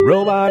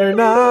Robot or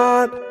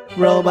not,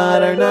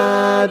 robot or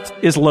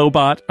not. Is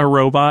Lobot a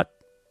robot?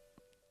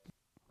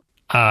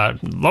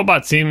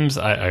 Lobot seems...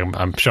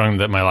 I'm showing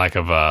that my lack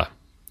of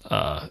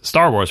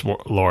Star Wars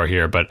lore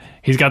here, but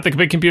he's got the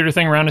big computer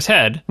thing around his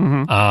head,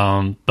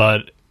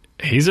 but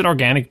he's an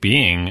organic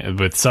being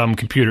with some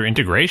computer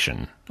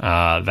integration.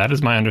 That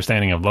is my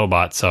understanding of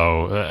Lobot,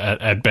 so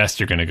at best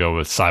you're going to go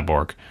with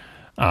Cyborg.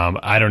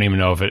 I don't even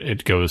know if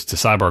it goes to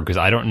Cyborg, because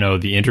I don't know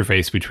the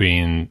interface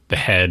between the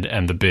head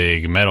and the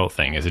big metal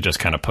thing. Is it just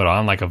kind of put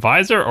on like a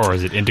visor, or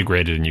is it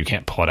integrated and you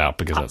can't pull it out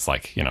because it's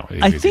like, you know...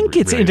 I think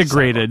it's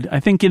integrated. I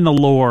think in the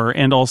lore,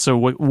 and also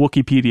what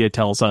Wikipedia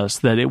tells us,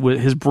 that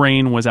his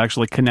brain was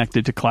actually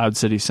connected to Cloud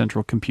City's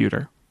central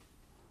computer.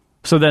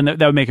 So then that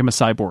would make him a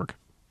cyborg.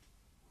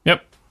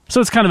 Yep. So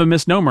it's kind of a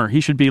misnomer.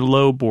 He should be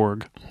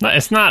Loborg. No,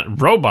 it's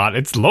not robot,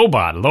 it's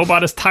Lobot.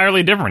 Lobot is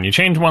entirely different. You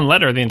change one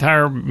letter, the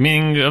entire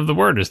meaning of the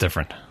word is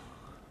different.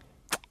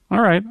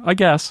 All right, I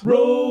guess.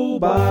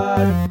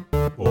 Robot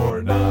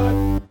or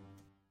not.